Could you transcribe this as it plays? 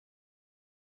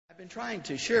I've been trying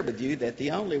to share with you that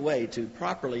the only way to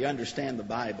properly understand the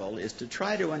Bible is to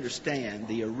try to understand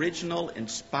the original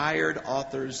inspired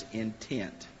author's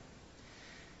intent.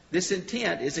 This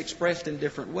intent is expressed in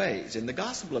different ways. In the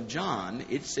Gospel of John,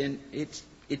 it's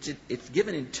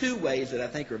given in two ways that I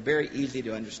think are very easy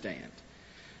to understand.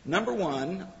 Number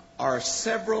one are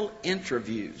several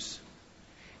interviews.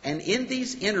 And in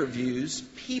these interviews,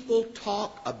 people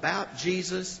talk about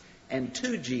Jesus and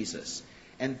to Jesus.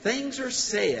 And things are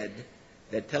said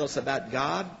that tell us about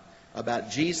God,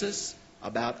 about Jesus,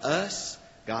 about us,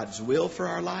 God's will for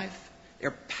our life.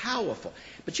 They're powerful.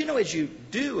 But you know, as you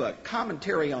do a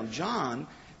commentary on John,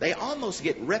 they almost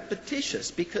get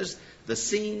repetitious because the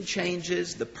scene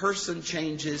changes, the person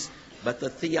changes, but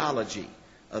the theology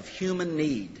of human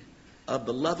need, of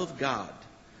the love of God,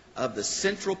 of the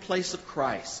central place of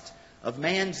Christ, of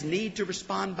man's need to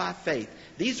respond by faith.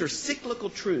 These are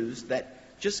cyclical truths that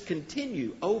just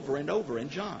continue over and over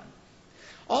in John.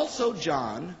 Also,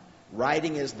 John,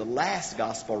 writing as the last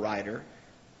gospel writer,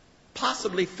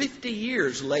 possibly 50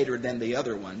 years later than the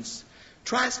other ones,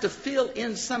 tries to fill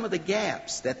in some of the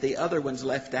gaps that the other ones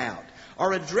left out,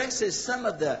 or addresses some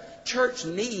of the church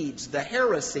needs, the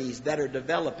heresies that are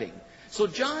developing. So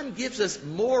John gives us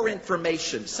more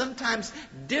information, sometimes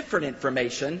different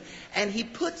information, and he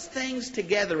puts things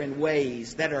together in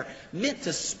ways that are meant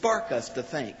to spark us to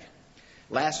think.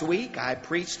 Last week, I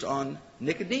preached on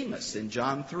Nicodemus in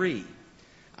John 3.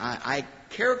 I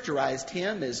characterized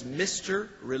him as Mr.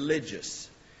 Religious.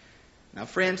 Now,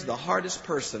 friends, the hardest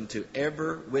person to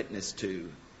ever witness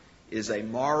to is a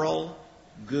moral,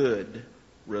 good,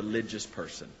 religious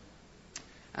person.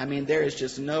 I mean, there is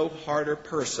just no harder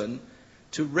person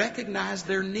to recognize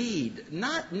their need.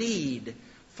 Not need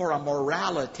for a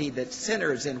morality that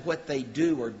centers in what they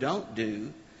do or don't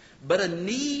do, but a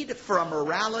need for a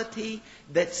morality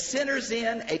that centers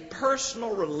in a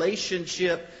personal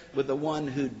relationship with the one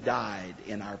who died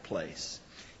in our place.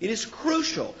 It is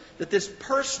crucial that this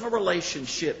personal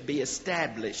relationship be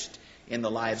established in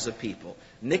the lives of people.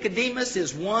 Nicodemus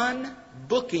is one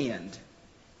bookend.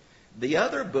 The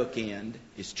other bookend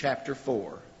is chapter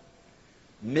 4.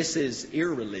 Mrs.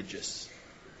 Irreligious,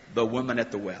 the woman at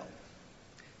the well.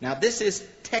 Now, this is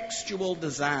textual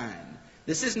design.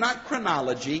 This is not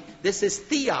chronology. This is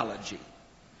theology.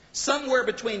 Somewhere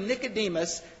between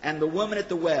Nicodemus and the woman at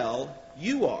the well,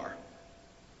 you are.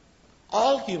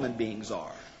 All human beings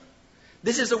are.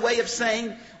 This is a way of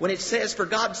saying, when it says, for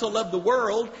God so loved the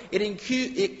world, it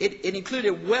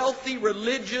included wealthy,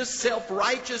 religious,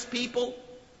 self-righteous people,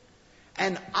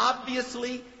 and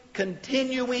obviously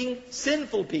continuing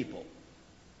sinful people.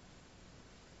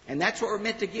 And that's what we're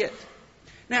meant to get.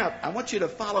 Now, I want you to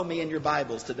follow me in your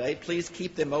Bibles today. Please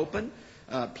keep them open.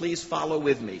 Please follow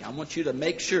with me. I want you to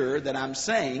make sure that I'm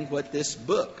saying what this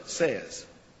book says.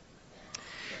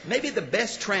 Maybe the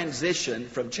best transition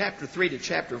from chapter 3 to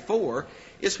chapter 4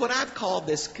 is what I've called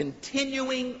this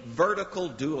continuing vertical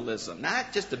dualism. Now,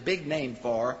 that's just a big name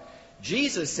for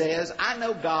Jesus says, I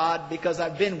know God because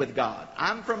I've been with God.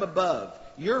 I'm from above.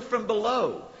 You're from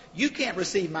below. You can't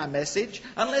receive my message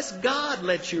unless God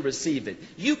lets you receive it.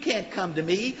 You can't come to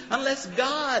me unless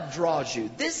God draws you.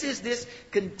 This is this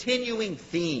continuing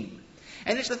theme.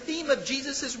 And it's the theme of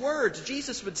Jesus' words.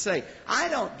 Jesus would say, I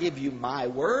don't give you my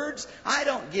words. I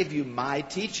don't give you my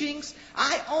teachings.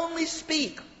 I only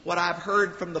speak what I've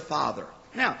heard from the Father.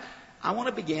 Now, I want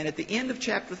to begin at the end of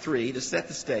chapter 3 to set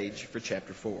the stage for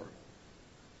chapter 4.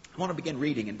 I want to begin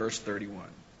reading in verse 31.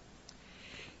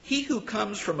 He who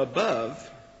comes from above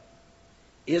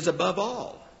is above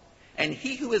all, and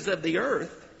he who is of the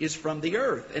earth is from the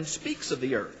earth and speaks of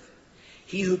the earth.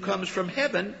 He who comes from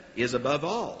heaven is above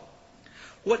all.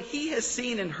 What he has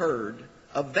seen and heard,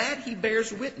 of that he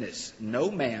bears witness. No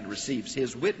man receives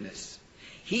his witness.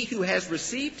 He who has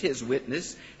received his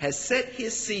witness has set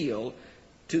his seal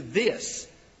to this,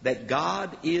 that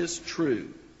God is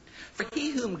true. For he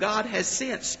whom God has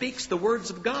sent speaks the words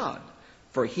of God,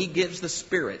 for he gives the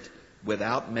Spirit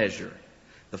without measure.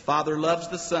 The Father loves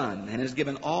the Son and has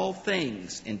given all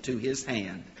things into his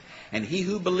hand. And he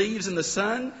who believes in the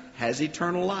Son has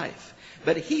eternal life.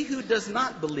 But he who does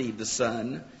not believe the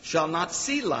Son shall not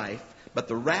see life, but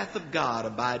the wrath of God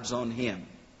abides on him.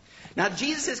 Now,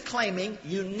 Jesus is claiming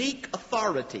unique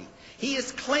authority. He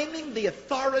is claiming the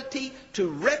authority to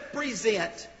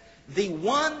represent the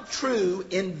one true,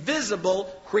 invisible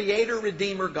Creator,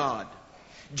 Redeemer God.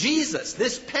 Jesus,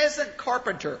 this peasant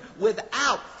carpenter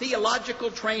without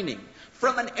theological training,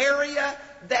 from an area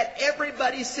that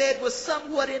everybody said was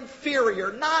somewhat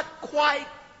inferior, not quite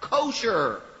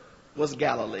kosher, was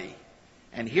Galilee.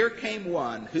 And here came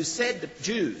one who said to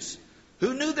Jews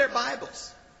who knew their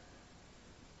Bibles,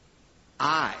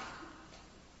 I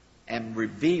am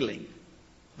revealing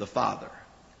the Father.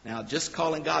 Now, just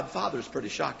calling God Father is pretty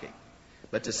shocking.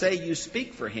 But to say you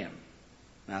speak for him.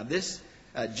 Now,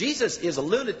 Jesus is a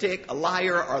lunatic, a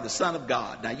liar, or the Son of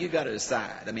God. Now, you got to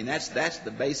decide. I mean, that's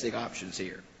the basic options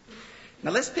here.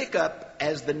 Now, let's pick up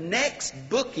as the next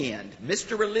bookend,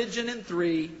 Mr. Religion in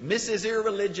 3, Mrs.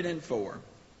 Irreligion in 4.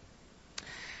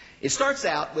 It starts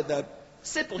out with a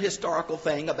simple historical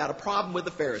thing about a problem with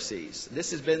the Pharisees.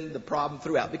 This has been the problem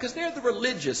throughout because they're the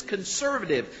religious,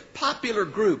 conservative, popular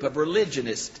group of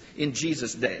religionists in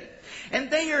Jesus' day. And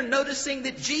they are noticing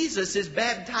that Jesus is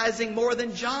baptizing more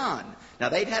than John. Now,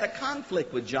 they've had a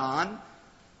conflict with John.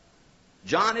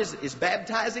 John is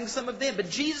baptizing some of them, but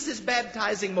Jesus is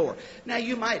baptizing more. Now,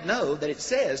 you might know that it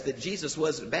says that Jesus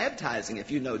wasn't baptizing if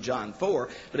you know John 4.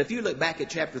 But if you look back at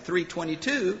chapter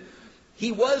 3:22,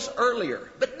 he was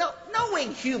earlier. But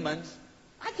knowing humans,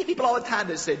 I get people all the time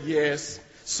that said, yes,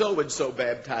 so-and-so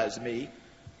baptized me.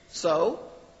 So?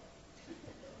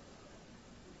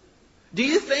 Do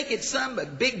you think it's some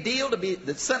big deal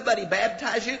that somebody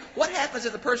baptized you? What happens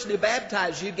if the person who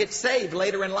baptized you gets saved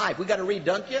later in life? We got to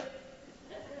redunk you?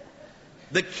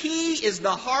 The key is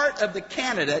the heart of the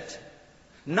candidate,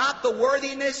 not the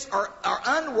worthiness or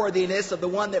unworthiness of the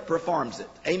one that performs it.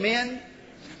 Amen?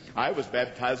 I was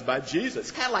baptized by Jesus.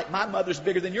 It's kind of like my mother's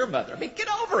bigger than your mother. I mean, get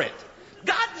over it.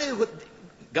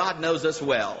 God knows us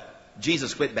well.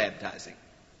 Jesus quit baptizing.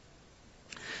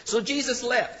 So Jesus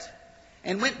left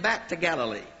and went back to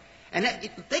Galilee. And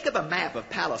think of a map of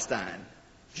Palestine.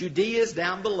 Judea's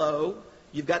down below.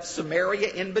 You've got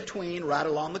Samaria in between, right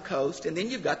along the coast. And then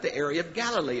you've got the area of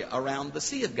Galilee around the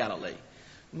Sea of Galilee.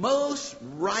 Most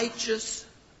righteous,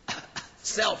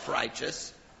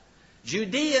 self-righteous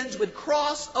Judeans would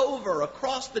cross over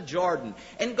across the Jordan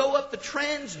and go up the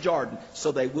Transjordan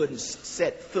so they wouldn't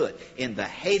set foot in the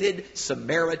hated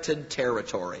Samaritan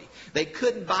territory. They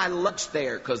couldn't buy lunch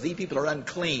there because these people are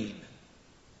unclean.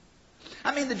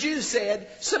 I mean, the Jews said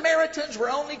Samaritans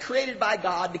were only created by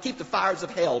God to keep the fires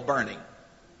of hell burning.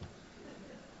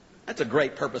 That's a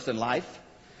great purpose in life.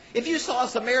 If you saw a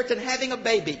Samaritan having a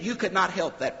baby, you could not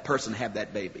help that person have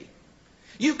that baby.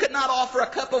 You could not offer a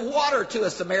cup of water to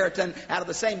a Samaritan out of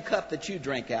the same cup that you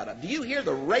drank out of. Do you hear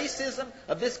the racism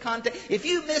of this context? If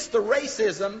you miss the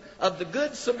racism of the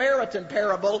Good Samaritan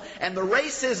parable and the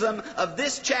racism of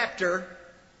this chapter,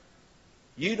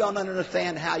 you don't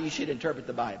understand how you should interpret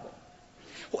the Bible.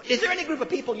 Is there any group of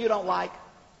people you don't like?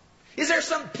 Is there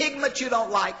some pigment you don't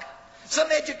like?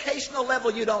 Some educational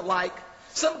level you don't like?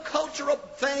 Some cultural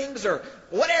things or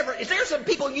whatever? Is there some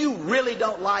people you really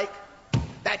don't like?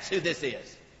 That's who this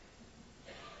is.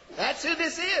 That's who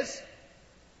this is.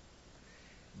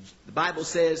 The Bible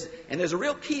says, and there's a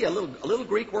real key, a little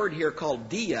Greek word here called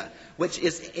dia, which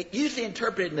is usually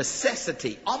interpreted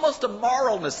necessity, almost a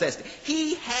moral necessity.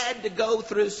 He had to go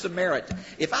through Samaria.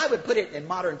 If I would put it in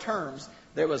modern terms,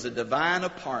 there was a divine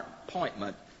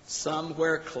appointment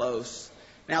somewhere close.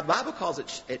 Now, the Bible calls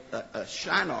it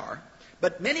Shinar.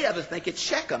 But many of us think it's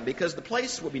Shechem because the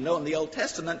place where we know in the Old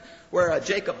Testament where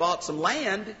Jacob bought some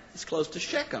land is close to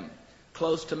Shechem,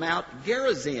 close to Mount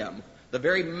Gerizim, the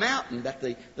very mountain that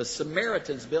the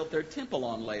Samaritans built their temple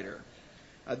on later.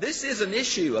 This is an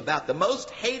issue about the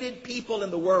most hated people in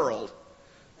the world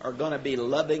are going to be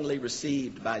lovingly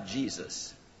received by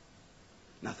Jesus.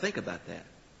 Now think about that.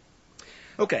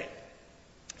 Okay,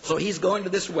 so he's going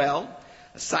to this well.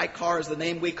 Sychar is the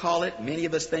name we call it. Many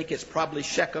of us think it's probably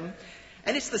Shechem.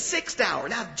 And it's the 6th hour.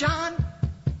 Now, John,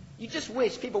 you just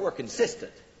wish people were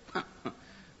consistent.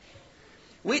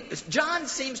 John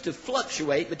seems to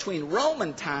fluctuate between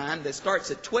Roman time that starts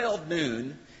at 12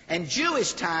 noon and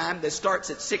Jewish time that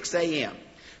starts at 6 a.m.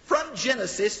 From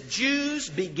Genesis, Jews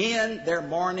begin their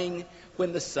morning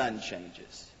when the sun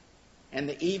changes. And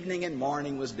the evening and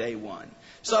morning was day one.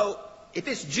 So, if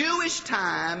it's Jewish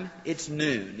time, it's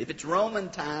noon. If it's Roman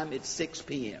time, it's 6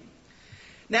 p.m.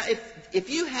 Now, if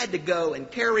you had to go and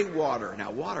carry water,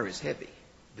 now water is heavy,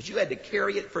 but you had to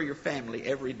carry it for your family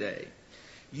every day.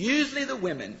 Usually the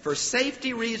women, for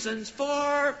safety reasons,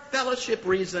 for fellowship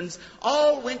reasons,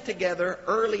 all went together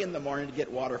early in the morning to get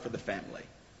water for the family.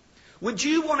 Would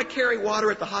you want to carry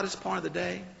water at the hottest part of the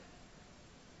day?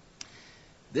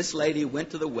 This lady went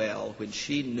to the well when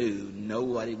she knew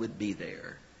nobody would be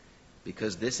there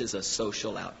because this is a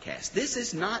social outcast. This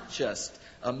is not just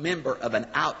a member of an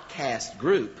outcast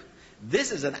group.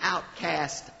 This is an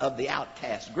outcast of the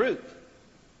outcast group.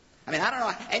 I mean, I don't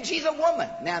know. And she's a woman.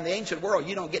 Now, in the ancient world,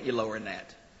 you don't get any lower than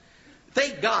that.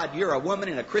 Thank God you're a woman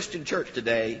in a Christian church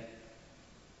today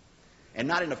and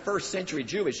not in a first century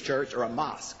Jewish church or a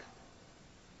mosque.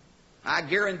 I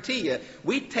guarantee you,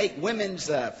 we take women's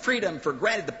freedom for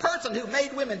granted. The person who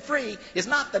made women free is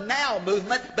not the Now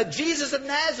movement, but Jesus of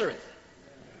Nazareth.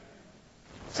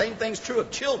 Same thing's true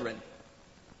of children.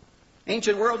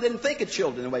 Ancient world didn't think of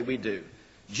children the way we do.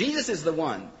 Jesus is the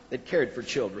one that cared for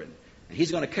children. And he's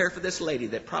going to care for this lady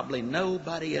that probably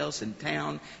nobody else in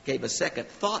town gave a second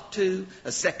thought to,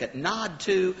 a second nod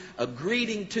to, a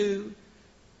greeting to.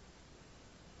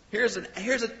 Here's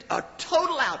a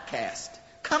total outcast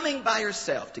coming by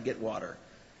herself to get water.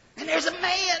 And there's a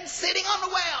man sitting on the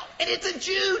well, and it's a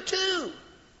Jew too.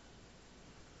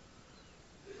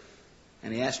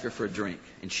 And he asked her for a drink,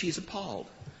 and she's appalled.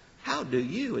 How do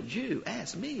you, a Jew,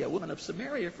 ask me, a woman of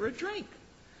Samaria, for a drink?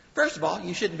 First of all,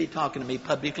 you shouldn't be talking to me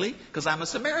publicly because I'm a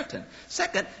Samaritan.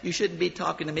 Second, you shouldn't be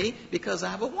talking to me because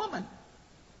I'm a woman.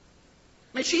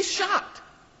 I mean, she's shocked.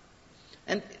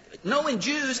 And knowing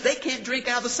Jews, they can't drink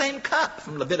out of the same cup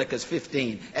from Leviticus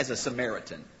 15 as a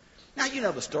Samaritan. Now, you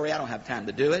know the story. I don't have time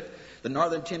to do it. The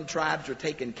northern 10 tribes were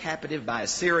taken captive by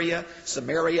Assyria.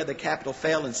 Samaria, the capital,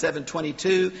 fell in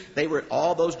 722.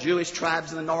 All those Jewish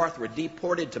tribes in the north were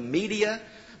deported to Media.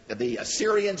 The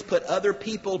Assyrians put other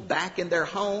people back in their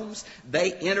homes.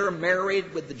 They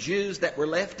intermarried with the Jews that were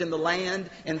left in the land,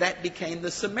 and that became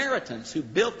the Samaritans, who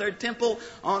built their temple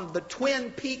on the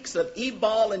twin peaks of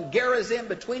Ebal and Gerizim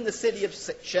between the city of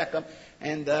Shechem.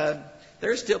 And there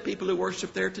are still people who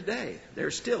worship there today.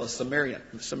 There's still a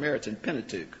Samaritan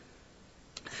Pentateuch.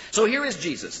 So here is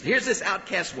Jesus. Here's this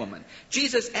outcast woman.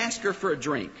 Jesus asked her for a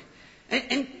drink,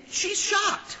 and she's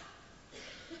shocked.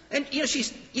 And,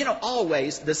 she's,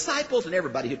 always, disciples and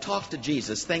everybody who talks to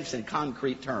Jesus thinks in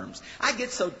concrete terms. I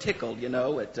get so tickled,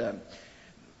 at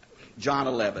John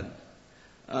 11.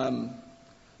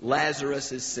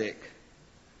 Lazarus is sick.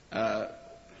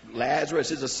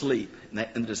 Lazarus is asleep.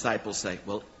 And the disciples say,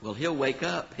 well, he'll wake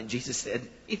up. And Jesus said,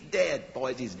 he's dead.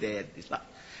 Boys, he's dead. He's not.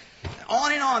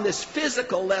 On and on, this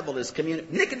physical level is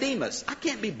communicated. Nicodemus, I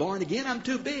can't be born again. I'm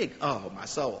too big. Oh, my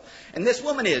soul. And this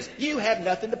woman you have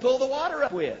nothing to pull the water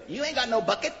up with. You ain't got no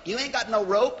bucket. You ain't got no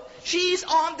rope. She's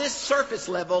on this surface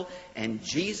level, and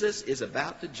Jesus is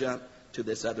about to jump to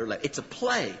this other level. It's a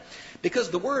play.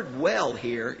 Because the word well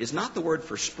here is not the word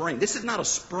for spring. This is not a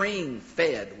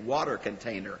spring-fed water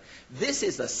container. This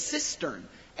is a cistern,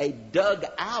 a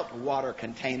dug-out water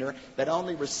container that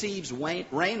only receives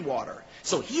rainwater.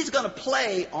 So he's going to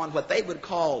play on what they would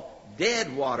call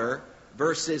dead water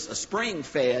versus a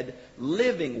spring-fed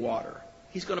living water.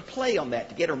 He's going to play on that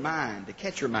to get her mind, to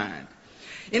catch her mind.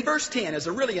 In verse 10 is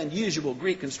a really unusual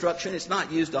Greek construction. It's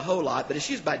not used a whole lot, but it's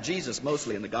used by Jesus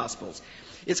mostly in the Gospels.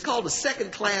 It's called a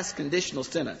second-class conditional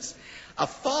sentence. A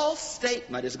false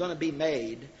statement is going to be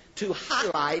made to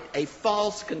highlight a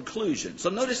false conclusion. So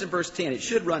notice in verse 10, it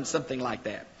should run something like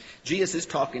that. Jesus is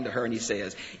talking to her and he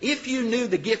says, if you knew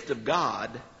the gift of God,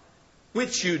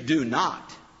 which you do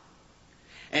not,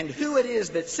 and who it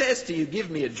is that says to you, give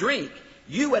me a drink,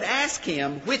 you would ask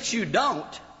him, which you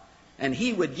don't, and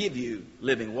he would give you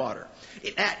living water.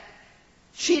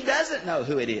 She doesn't know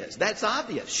who it is. That's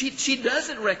obvious. She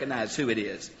doesn't recognize who it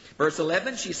is. Verse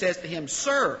 11, she says to him,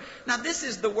 Sir. Now this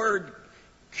is the word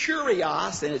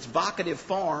kurios in its vocative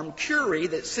form, kuri,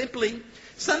 that simply,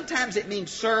 sometimes it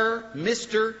means sir,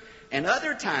 mister, and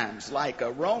other times, like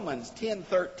Romans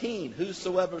 10:13,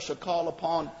 whosoever shall call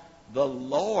upon the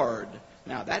Lord.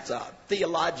 Now that's a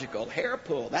theological hair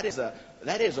pull. That is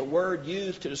a word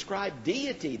used to describe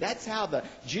deity. That's how the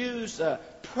Jews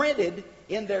printed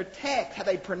in their text, how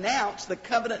they pronounced the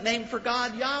covenant name for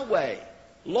God, Yahweh,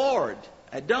 Lord,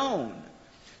 Adon.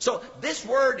 So this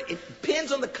word, it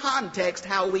depends on the context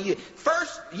how we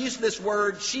first use this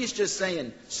word. She's just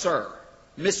saying, sir,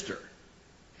 mister,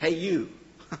 hey you.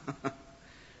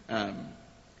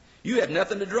 You have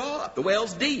nothing to draw up. The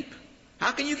well's deep.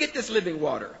 How can you get this living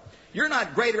water? You're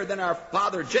not greater than our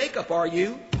father Jacob, are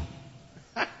you?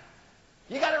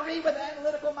 You got to read with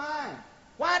analytical mind.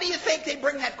 Why do you think they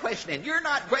bring that question in? You're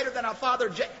not greater than our father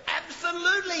Jacob.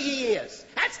 Absolutely he is.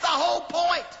 That's the whole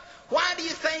point. Why do you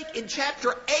think in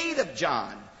chapter 8 of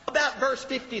John, about verse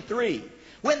 53,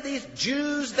 when these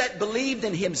Jews that believed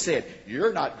in him said,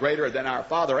 you're not greater than our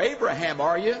father Abraham,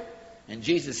 are you? And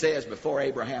Jesus says, before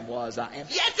Abraham was, I am.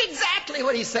 That's exactly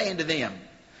what he's saying to them.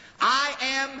 I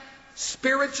am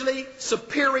spiritually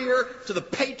superior to the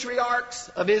patriarchs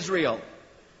of Israel.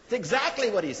 It's exactly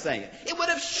what he's saying. It would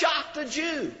have shocked a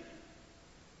Jew.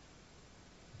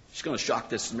 It's going to shock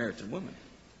this Samaritan woman.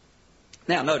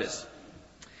 Now, notice.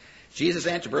 Jesus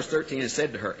answered, verse 13, and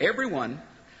said to her, everyone,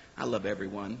 I love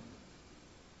everyone.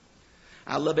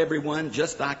 I love everyone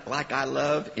just like I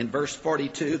love, in verse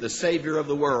 42, the Savior of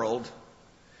the world.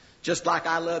 Just like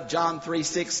I love John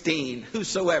 3:16,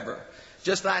 whosoever.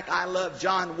 Just like I love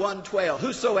John 1:12,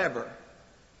 whosoever.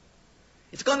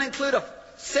 It's going to include a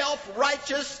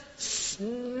self-righteous,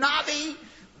 snobby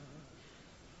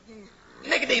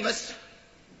Nicodemus.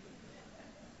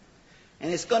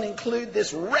 And it's going to include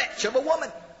this wretch of a woman.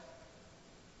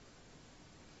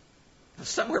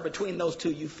 Somewhere between those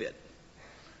two you fit.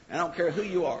 I don't care who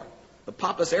you are. The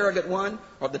pompous, arrogant one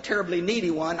or the terribly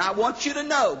needy one. I want you to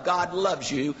know God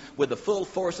loves you with the full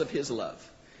force of His love.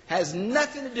 Has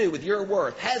nothing to do with your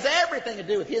worth. Has everything to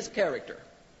do with His character.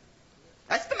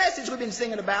 That's the message we've been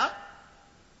singing about.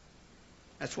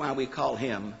 That's why we call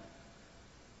Him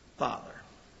Father.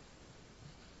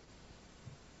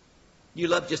 You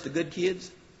love just the good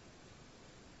kids?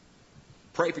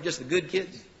 Pray for just the good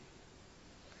kids?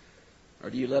 Or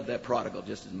do you love that prodigal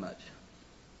just as much?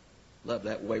 Love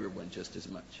that wayward one just as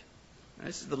much? Now,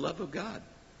 this is the love of God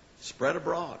spread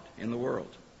abroad in the world.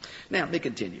 Now, let me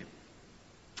continue.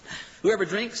 Whoever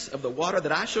drinks of the water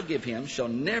that I shall give him shall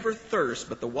never thirst,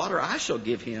 but the water I shall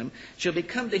give him shall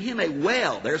become to him a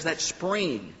well. There's that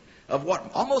spring of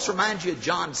what almost reminds you of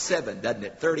John 7, doesn't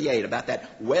it? 38, about that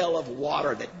well of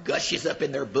water that gushes up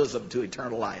in their bosom to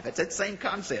eternal life. It's that same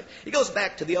concept. It goes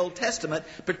back to the Old Testament,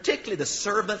 particularly the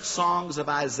servant songs of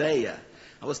Isaiah.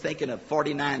 I was thinking of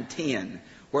 49:10,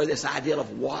 where this idea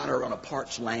of water on a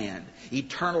parched land,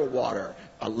 eternal water,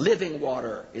 a living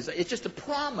water, it's just a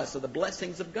promise of the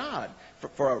blessings of God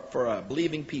for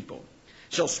believing people.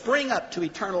 Shall spring up to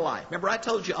eternal life. Remember, I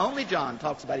told you only John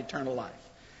talks about eternal life.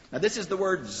 Now, this is the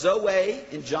word Zoe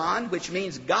in John, which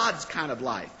means God's kind of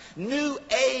life. New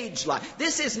age life.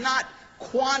 This is not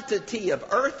quantity of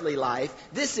earthly life.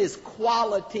 This is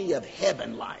quality of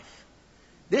heaven life.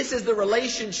 This is the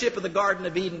relationship of the Garden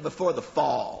of Eden before the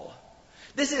fall.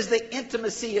 This is the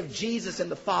intimacy of Jesus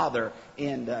and the Father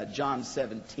in John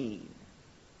 17.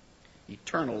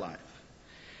 Eternal life.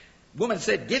 Woman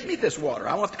said, give me this water.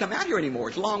 I don't have to come out here anymore.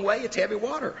 It's a long way. It's heavy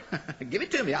water. Give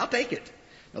it to me. I'll take it.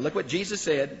 Now look what Jesus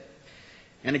said.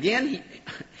 And again,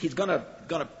 he's going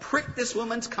to prick this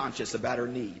woman's conscience about her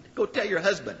need. Go tell your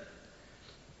husband.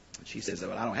 And she says,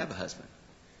 well, I don't have a husband.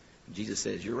 And Jesus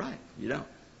says, you're right. You don't.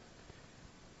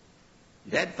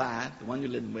 You had 5. The one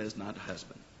you're living with is not a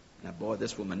husband. Now, boy,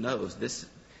 this woman knows this.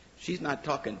 She's not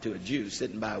talking to a Jew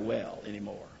sitting by a well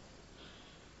anymore.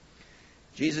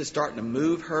 Jesus is starting to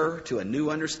move her to a new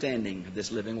understanding of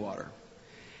this living water.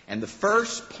 And the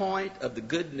first point of the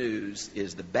good news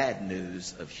is the bad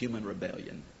news of human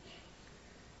rebellion.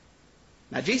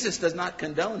 Now, Jesus does not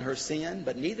condone her sin,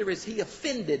 but neither is He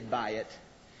offended by it.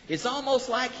 It's almost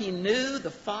like He knew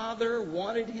the Father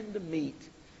wanted Him to meet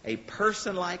a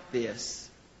person like this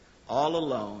all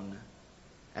alone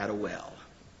at a well.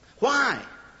 Why?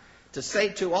 To say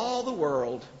to all the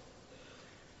world,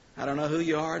 I don't know who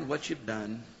you are and what you've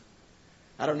done.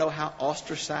 I don't know how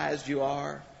ostracized you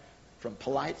are from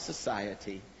polite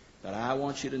society, but I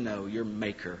want you to know your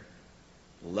Maker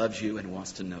loves you and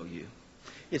wants to know you.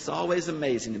 It's always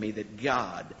amazing to me that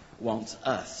God wants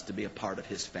us to be a part of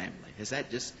His family. Has that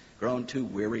just grown too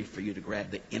weary for you to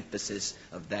grab the emphasis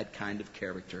of that kind of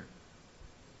character?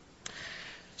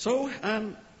 So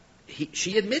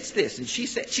she admits this, and she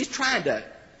said she's trying to.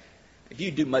 If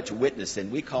you do much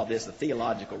witnessing, we call this a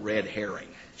theological red herring.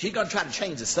 She's going to try to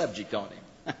change the subject on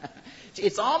him.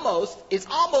 It's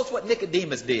almost what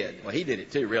Nicodemus did. Well, he did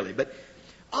it too, really. But,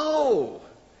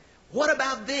 what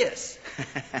about this?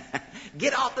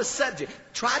 Get off the subject.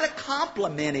 Try to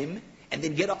compliment him and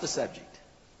then get off the subject.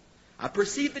 I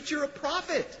perceive that you're a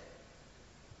prophet.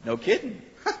 No kidding.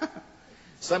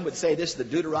 Some would say this is the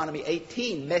Deuteronomy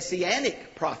 18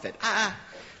 messianic prophet.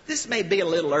 This may be a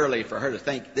little early for her to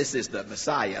think this is the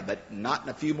Messiah, but not in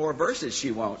a few more verses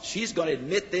she won't. She's going to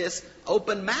admit this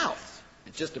open mouth.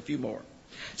 It's just a few more.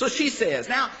 So she says,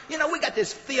 now, we got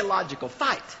this theological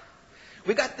fight.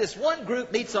 We got this one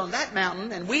group meets on that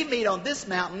mountain, and we meet on this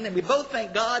mountain, and we both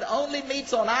think God only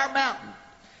meets on our mountain.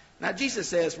 Now, Jesus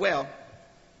says, well,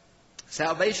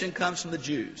 salvation comes from the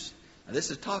Jews. Now,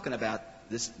 this is talking about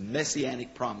this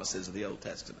messianic promises of the Old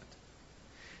Testament.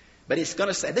 But he's going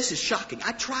to say, this is shocking.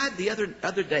 I tried the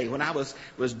other day when I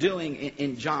was doing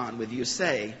in John with you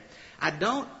say, I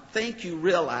don't think you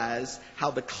realize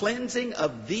how the cleansing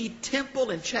of the temple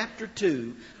in chapter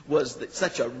 2 was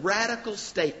such a radical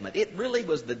statement. It really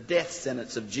was the death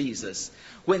sentence of Jesus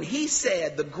when He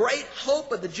said the great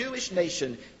hope of the Jewish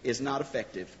nation is not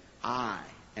effective. I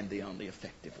am the only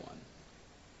effective one.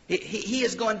 He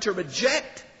is going to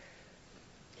reject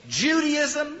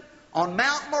Judaism on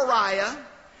Mount Moriah,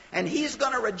 and He's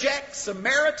going to reject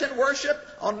Samaritan worship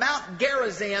on Mount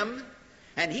Gerizim,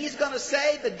 And he's going to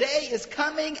say the day is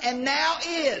coming and now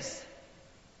is,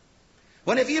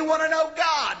 when if you want to know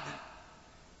God,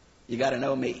 you got to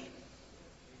know me.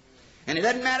 And it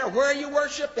doesn't matter where you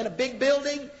worship, in a big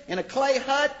building, in a clay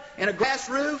hut, in a grass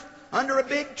roof, under a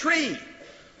big tree.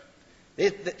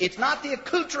 It's not the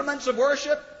accoutrements of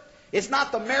worship. It's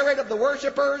not the merit of the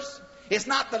worshipers. It's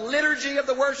not the liturgy of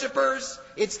the worshipers.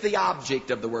 It's the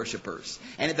object of the worshipers.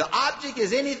 And if the object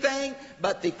is anything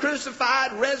but the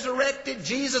crucified, resurrected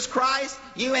Jesus Christ,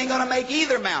 you ain't going to make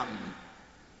either mountain.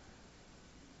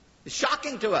 It's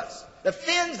shocking to us. It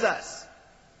offends us.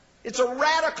 It's a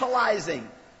radicalizing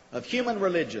of human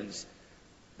religions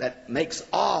that makes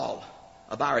all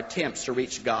of our attempts to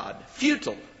reach God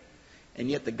futile. And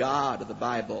yet the God of the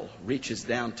Bible reaches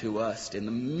down to us in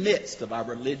the midst of our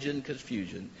religion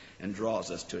confusion and draws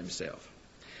us to himself.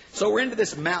 So we're into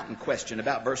this mountain question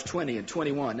about verse 20 and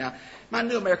 21. Now, my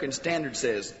New American Standard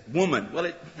says woman.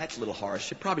 Well, that's a little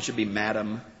harsh. It probably should be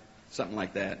madam, something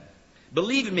like that.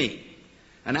 Believe me,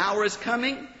 an hour is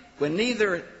coming when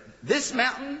neither this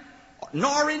mountain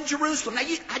nor in Jerusalem. Now,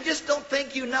 I just don't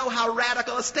think you know how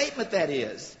radical a statement that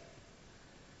is.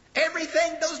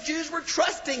 Everything those Jews were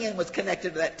trusting in was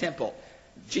connected to that temple.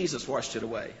 Jesus washed it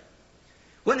away.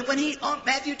 When he, on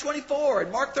Matthew 24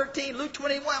 and Mark 13, Luke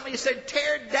 21, when he said,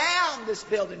 tear down this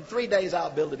building, in 3 days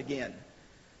I'll build it again.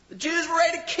 The Jews were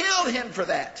ready to kill him for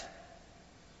that.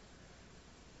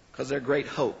 Because their great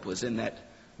hope was in that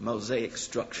Mosaic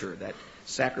structure, that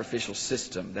sacrificial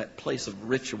system, that place of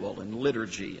ritual and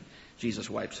liturgy. Jesus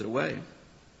wipes it away.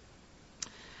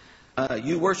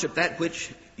 You worship that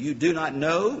which you do not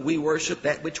know. We worship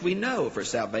that which we know, for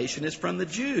salvation is from the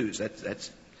Jews.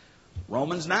 That's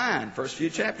Romans 9, first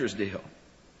few chapters deal.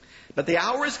 But the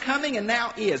hour is coming and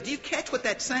now is. Do you catch what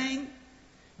that's saying?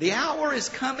 The hour is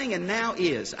coming and now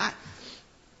is.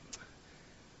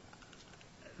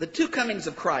 The two comings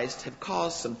of Christ have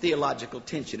caused some theological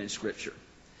tension in Scripture.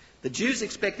 The Jews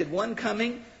expected one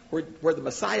coming where the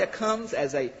Messiah comes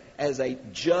as a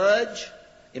judge,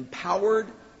 empowered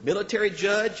military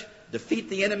judge, defeat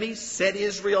the enemies, set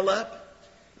Israel up.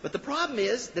 But the problem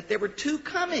is that there were two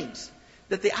comings.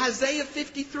 That the Isaiah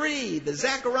 53, the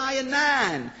Zechariah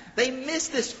 9, they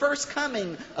missed this first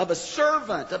coming of a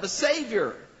servant, of a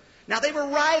Savior. Now they were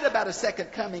right about a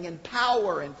second coming in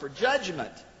power and for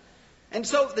judgment. And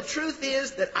so the truth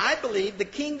is that I believe the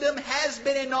kingdom has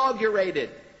been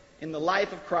inaugurated in the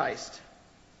life of Christ.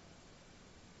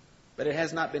 But it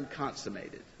has not been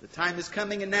consummated. The time is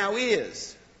coming and now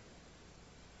is.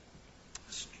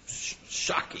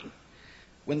 Shocking.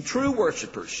 When true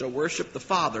worshipers shall worship the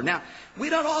Father. Now, we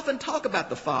don't often talk about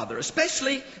the Father,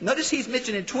 especially, notice he's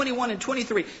mentioned in 21 and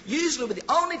 23. Usually, the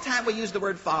only time we use the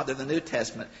word Father in the New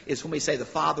Testament is when we say the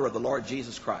Father of the Lord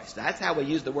Jesus Christ. That's how we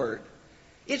use the word.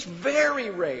 It's very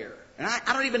rare. And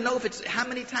I don't even know if it's how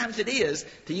many times it is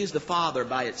to use the Father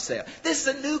by itself. This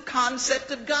is a new concept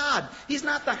of God. He's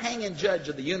not the hanging judge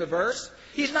of the universe.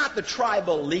 He's not the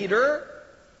tribal leader.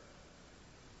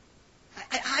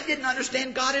 I didn't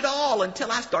understand God at all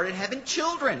until I started having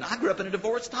children. I grew up in a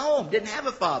divorced home, didn't have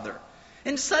a father.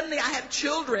 And suddenly I have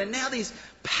children, and now these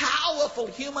powerful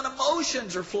human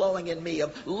emotions are flowing in me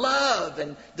of love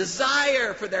and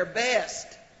desire for their best.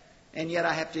 And yet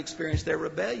I have to experience their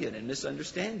rebellion and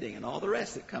misunderstanding and all the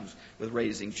rest that comes with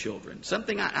raising children.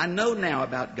 Something I know now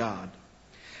about God.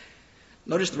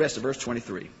 Notice the rest of verse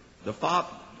 23. The Father,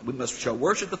 we shall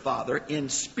worship the Father in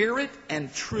spirit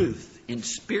and truth. In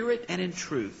spirit and in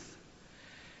truth.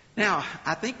 Now,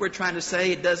 I think we're trying to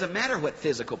say it doesn't matter what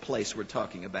physical place we're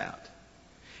talking about.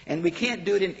 And we can't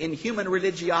do it in human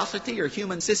religiosity or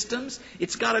human systems.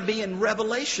 It's got to be in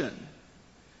revelation.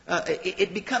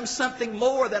 It becomes something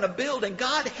more than a building.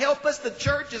 God help us, the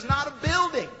church is not a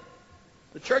building.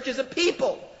 The church is a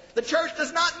people. The church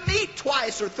does not meet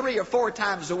twice or 3 or 4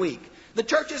 times a week. The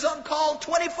church is on call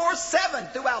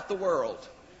 24/7 throughout the world.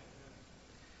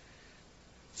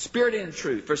 Spirit and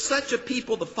truth. For such a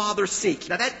people the Father seeks.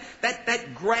 Now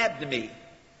that grabbed me.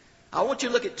 I want you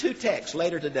to look at 2 texts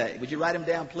later today. Would you write them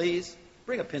down, please?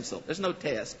 Bring a pencil. There's no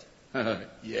test.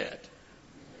 Yet.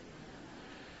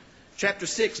 Chapter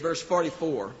 6, verse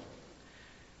 44.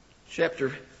 Chapter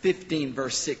 15,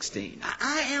 verse 16.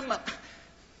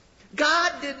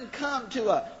 God didn't come to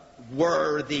a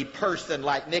worthy person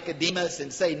like Nicodemus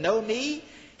and say, know me.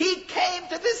 He came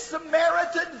to this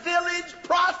Samaritan village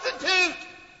prostitute.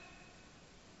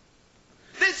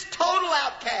 This total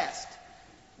outcast.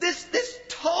 This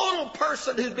total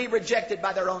person who'd be rejected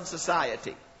by their own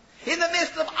society. In the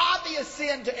midst of obvious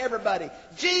sin to everybody.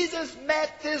 Jesus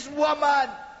met this woman.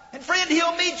 And friend,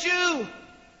 he'll meet you.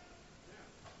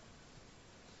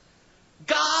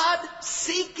 God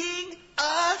seeking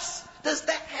us?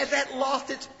 Has that lost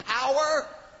its power?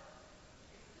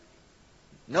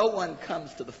 No one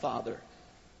comes to the Father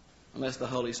unless the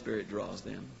Holy Spirit draws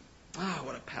them. Ah,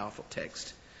 what a powerful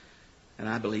text. And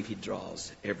I believe he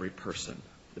draws every person.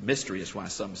 The mystery is why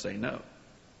some say no.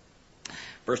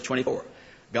 Verse 24,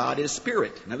 God is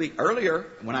spirit. Now, earlier,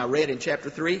 when I read in chapter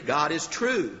 3, God is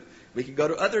true. We can go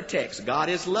to other texts. God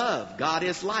is love. God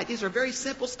is light. These are very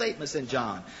simple statements in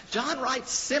John. John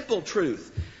writes simple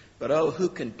truth. But oh, who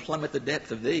can plummet the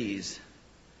depth of these?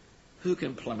 Who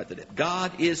can plummet the depth?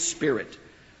 God is spirit.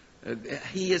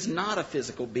 He is not a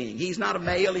physical being. He's not a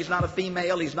male. He's not a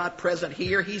female. He's not present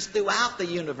here. He's throughout the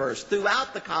universe,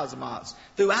 throughout the cosmos,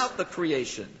 throughout the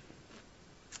creation.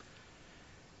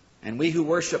 And we who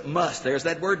worship must. There's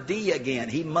that word D again.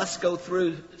 He must go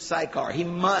through Sychar. He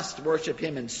must worship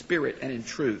him in spirit and in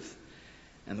truth.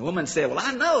 And the woman said, well,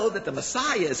 I know that the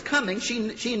Messiah is coming.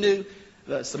 She knew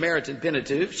the Samaritan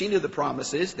Pentateuch. She knew the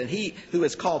promises that he who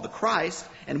is called the Christ.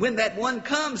 And when that one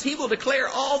comes, he will declare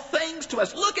all things to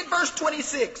us. Look at verse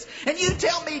 26. And you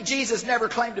tell me Jesus never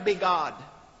claimed to be God.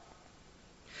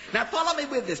 Now follow me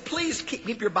with this. Please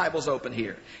keep your Bibles open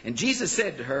here. And Jesus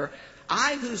said to her,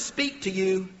 I who speak to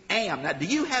you am. Now do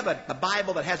you have a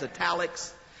Bible that has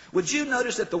italics? Would you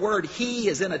notice that the word he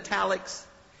is in italics?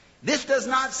 This does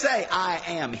not say I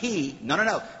am he.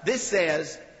 No. This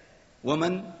says,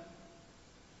 woman,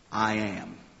 I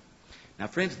am. Now,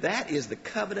 friends, that is the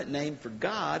covenant name for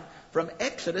God from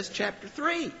Exodus chapter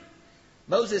 3.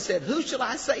 Moses said, who shall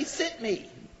I say sent me?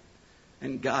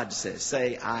 And God says,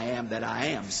 say, I am that I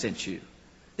am sent you.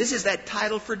 This is that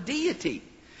title for deity.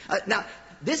 Now,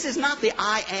 this is not the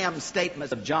I am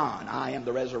statements of John. I am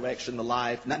the resurrection, the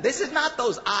life. Now, this is not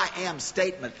those I am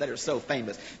statements that are so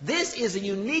famous. This is a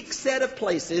unique set of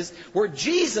places where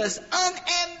Jesus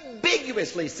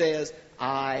unambiguously says,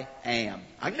 I am.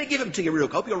 I'm going to give them to you real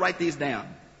quick. I hope you'll write these down.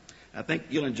 I think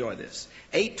you'll enjoy this.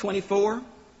 8:24,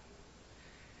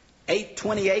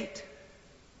 8:28,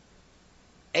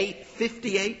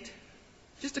 8:58.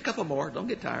 Just a couple more. Don't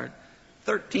get tired.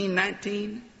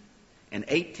 13:19 and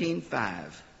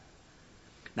 18:5.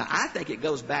 Now, I think it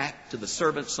goes back to the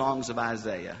servant songs of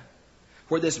Isaiah,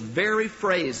 where this very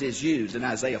phrase is used in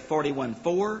Isaiah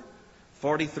 41:4,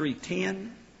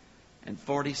 43:10, and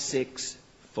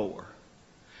 46:4.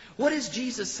 What is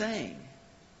Jesus saying?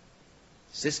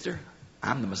 Sister,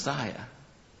 I'm the Messiah.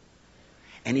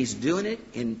 And he's doing it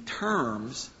in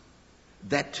terms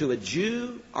that to a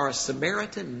Jew or a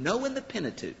Samaritan knowing the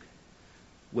Pentateuch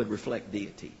would reflect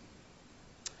deity.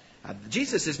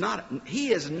 Jesus is not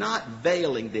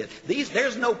veiling this.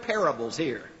 There's no parables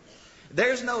here.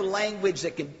 There's no language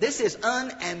that can, this is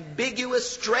unambiguous,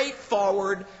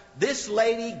 straightforward. This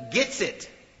lady gets it.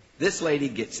 This lady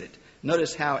gets it.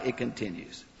 Notice how it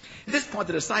continues. At this point,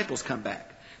 the disciples come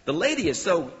back. The lady is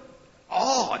so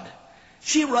awed.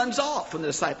 She runs off when the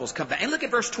disciples come back. And look at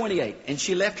verse 28. And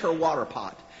she left her water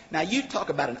pot. Now, you talk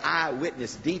about an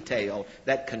eyewitness detail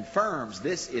that confirms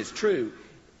this is true.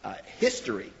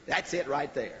 History. That's it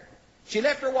right there. She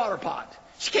left her water pot.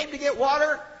 She came to get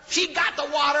water. She got the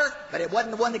water, but it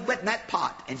wasn't the one that went in that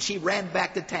pot. And she ran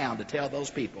back to town to tell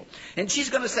those people. And she's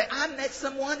going to say, I met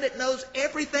someone that knows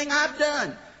everything I've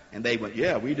done. And they went,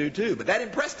 yeah, we do too. But that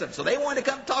impressed them. So they wanted to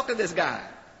come talk to this guy.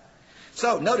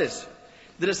 So notice,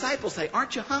 the disciples say,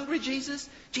 aren't you hungry, Jesus?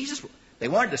 They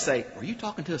wanted to say, were you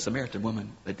talking to a Samaritan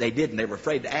woman? But they didn't. They were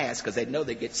afraid to ask because they'd know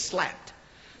they'd get slapped.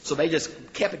 So they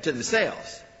just kept it to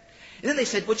themselves. And then they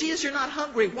said, well, Jesus, you're not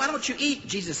hungry. Why don't you eat?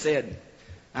 Jesus said,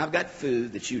 I've got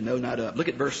food that you know not of. Look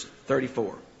at verse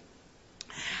 34.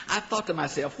 I thought to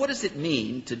myself, what does it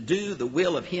mean to do the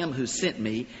will of him who sent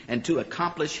me and to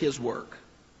accomplish his work?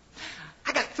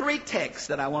 I got 3 texts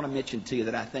that I want to mention to you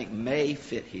that I think may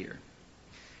fit here.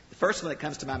 The first one that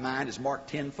comes to my mind is Mark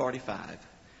 10:45.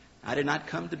 I did not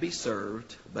come to be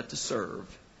served, but to serve,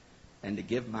 and to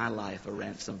give my life a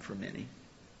ransom for many.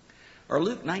 Or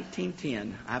Luke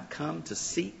 19:10, I've come to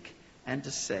seek and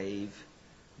to save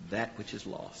that which is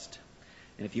lost.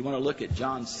 And if you want to look at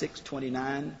John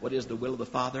 6:29, what is the will of the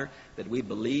Father? That we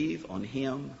believe on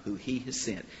him who he has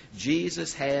sent.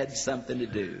 Jesus had something to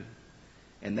do,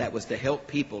 and that was to help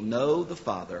people know the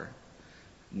Father,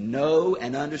 know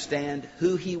and understand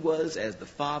who he was as the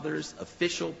Father's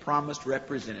official promised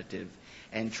representative,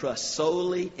 and trust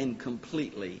solely and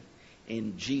completely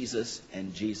in Jesus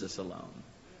and Jesus alone.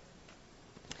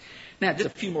 Now, just a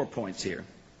few more points here.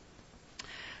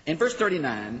 In verse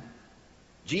 39,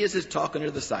 Jesus is talking to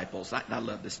the disciples. I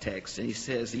love this text. And he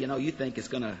says, you think it's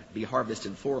going to be harvest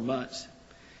in 4 months.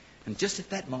 And just at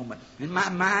that moment, in my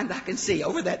mind, I can see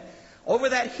over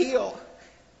that hill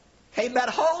came that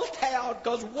whole town,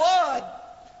 because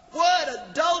What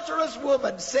adulterous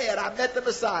woman said, I met the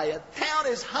Messiah. Town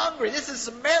is hungry. This is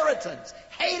Samaritans,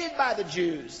 hated by the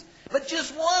Jews. But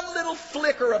just one little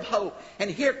flicker of hope.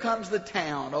 And here comes the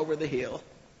town over the hill.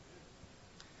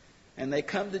 And they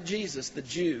come to Jesus, the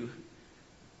Jew,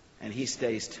 and he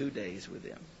stays 2 days with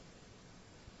them.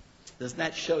 Doesn't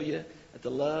that show you that the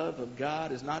love of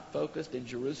God is not focused in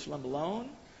Jerusalem alone?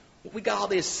 We got all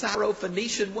these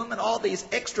Syro-Phoenician women, all these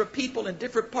extra people in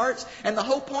different parts, and the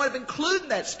whole point of including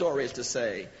that story is to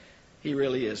say, he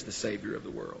really is the Savior of the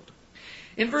world.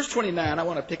 In verse 29, I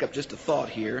want to pick up just a thought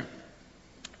here.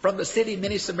 From the city,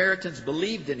 many Samaritans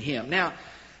believed in him. Now,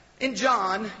 in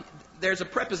John, there's a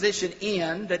preposition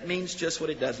in that means just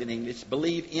what it does in English,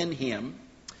 believe in him.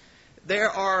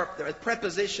 There are a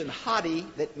preposition hoti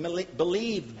that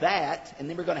believe that, and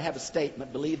then we're going to have a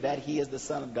statement, believe that he is the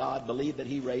Son of God, believe that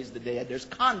he raised the dead. There's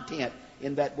content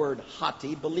in that word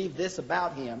hoti, believe this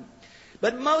about him.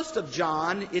 But most of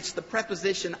John, it's the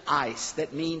preposition eis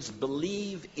that means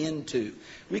believe into.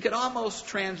 We could almost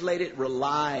translate it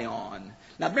rely on.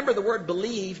 Now remember, the word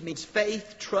believe means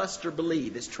faith, trust, or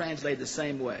believe. It's translated the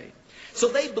same way. So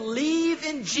they believe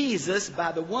in Jesus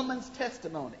by the woman's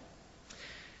testimony.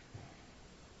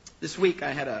 This week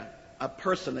I had a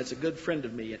person that's a good friend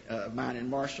of mine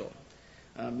in Marshall,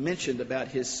 mentioned about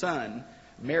his son,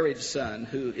 married son,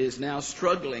 who is now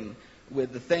struggling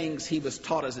with the things he was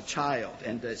taught as a child.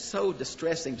 And it's so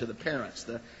distressing to the parents.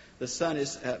 The son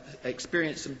has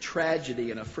experienced some tragedy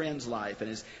in a friend's life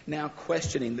and is now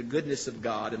questioning the goodness of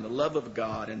God and the love of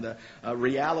God and the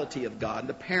reality of God. And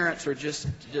the parents are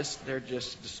they're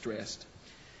just distressed.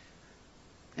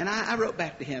 And I wrote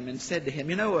back to him and said to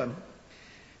him,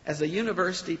 as a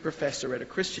university professor at a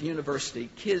Christian university,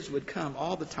 kids would come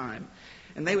all the time,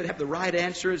 and they would have the right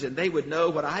answers, and they would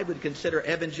know what I would consider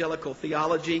evangelical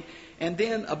theology, and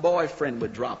then a boyfriend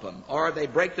would drop them, or they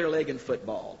break their leg in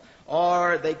football,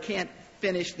 or they can't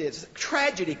finish this.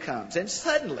 Tragedy comes, and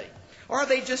suddenly, or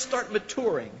they just start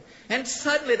maturing, and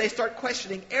suddenly they start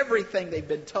questioning everything they've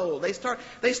been told. They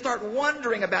start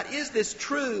wondering about, is this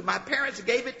true? My parents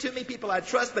gave it to me, people I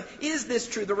trust, but is this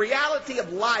true? The reality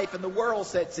of life and the world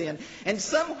sets in. And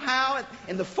somehow,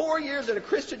 in the 4 years at a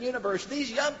Christian university,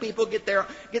 these young people get their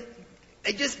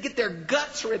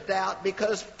guts ripped out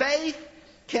because faith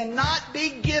cannot be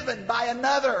given by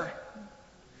another.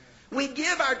 We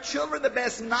give our children the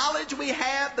best knowledge we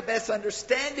have, the best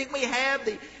understanding we have,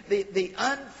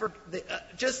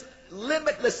 just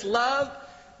limitless love.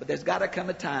 But there's got to come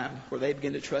a time where they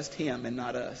begin to trust him and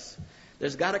not us.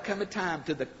 There's got to come a time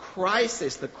to the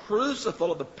crisis, the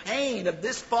crucible of the pain of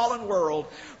this fallen world,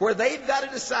 where they've got to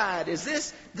decide, is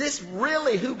this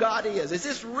really who God is? Is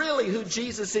this really who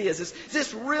Jesus is? Is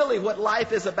this really what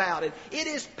life is about? And it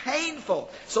is painful.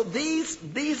 So these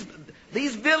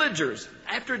villagers,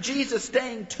 after Jesus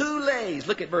staying 2 days,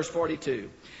 look at verse 42.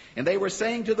 And they were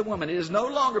saying to the woman, it is no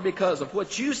longer because of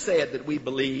what you said that we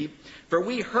believe, for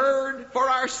we heard for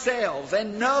ourselves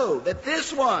and know that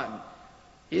this one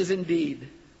is indeed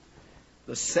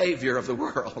the Savior of the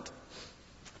world.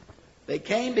 They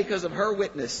came because of her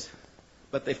witness,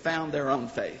 but they found their own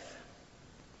faith.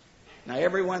 Now,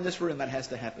 everyone in this room, that has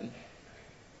to happen.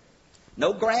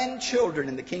 No grandchildren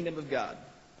in the kingdom of God.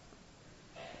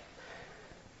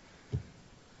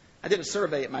 I did a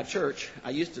survey at my church.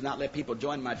 I used to not let people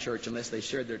join my church unless they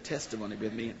shared their testimony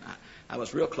with me. I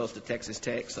was real close to Texas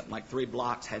Tech. Something like 3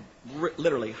 blocks had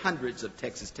literally hundreds of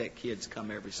Texas Tech kids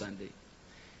come every Sunday.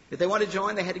 If they wanted to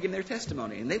join, they had to give their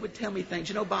testimony. And they would tell me things.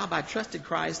 Bob, I trusted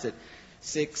Christ at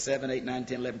 6, 7, 8, 9,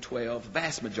 10, 11, 12.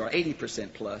 Vast majority,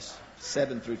 80% plus,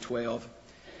 7 through 12.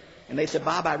 And they said,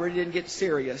 Bob, I really didn't get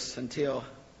serious until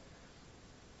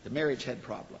the marriage had a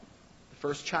problem. The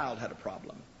first child had a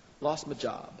problem. Lost my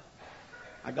job.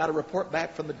 I got a report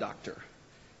back from the doctor.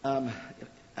 On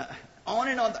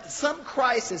and on. Some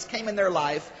crisis came in their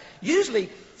life, usually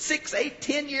 6, 8,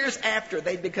 10 years after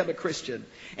they'd become a Christian.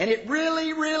 And it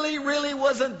really, really, really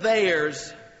wasn't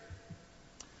theirs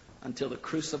until the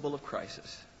crucible of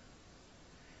crisis.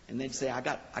 And they'd say, I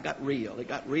got real. It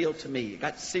got real to me. It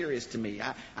got serious to me.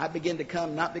 I began to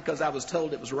come not because I was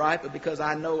told it was right, but because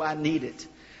I know I need it.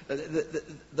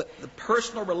 The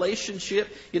personal relationship.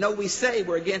 We say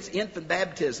we're against infant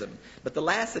baptism, but the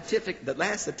last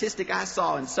statistic I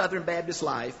saw in Southern Baptist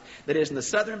life, that is in the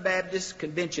Southern Baptist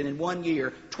Convention in 1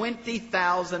 year,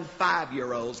 20,000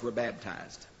 5-year-olds were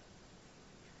baptized.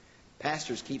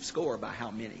 Pastors keep score by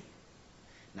how many.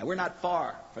 Now, we're not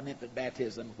far from infant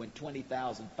baptism when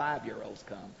 20,000 5-year-olds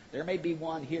come. There may be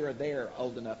one here or there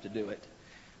old enough to do it.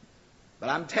 But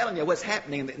I'm telling you what's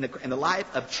happening in the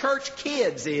life of church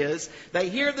kids is they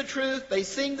hear the truth, they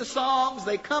sing the songs,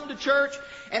 they come to church,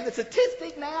 and the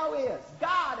statistic now is,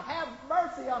 God have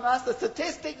mercy on us, the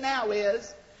statistic now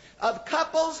is, of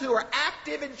couples who are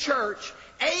active in church,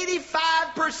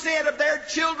 85% of their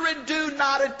children do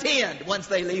not attend once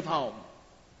they leave home.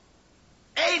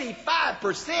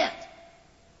 85%.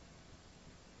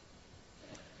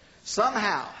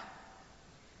 Somehow,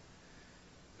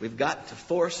 we've got to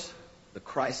force the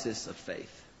crisis of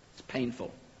faith. It's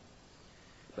painful.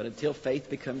 But until faith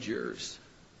becomes yours,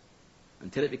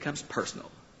 until it becomes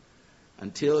personal,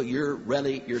 until you're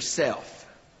ready yourself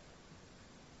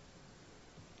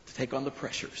to take on the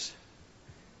pressures,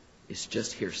 it's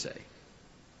just hearsay.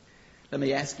 Let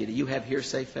me ask you, do you have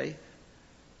hearsay faith?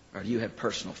 Or do you have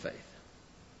personal faith?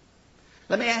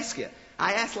 Let me ask you,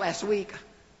 I asked last week,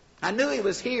 I knew he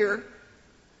was here.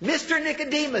 Mr.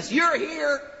 Nicodemus, you're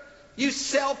here. You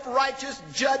self-righteous,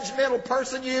 judgmental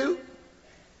person, you.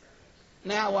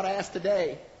 Now I want to ask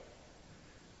today.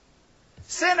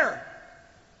 Sinner,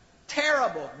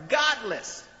 terrible,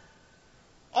 godless,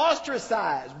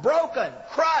 ostracized, broken,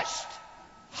 crushed,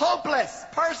 hopeless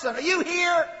person. Are you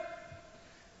here?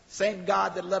 Same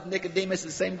God that loved Nicodemus,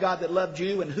 the same God that loved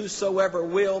you, and whosoever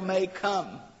will may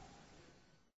come.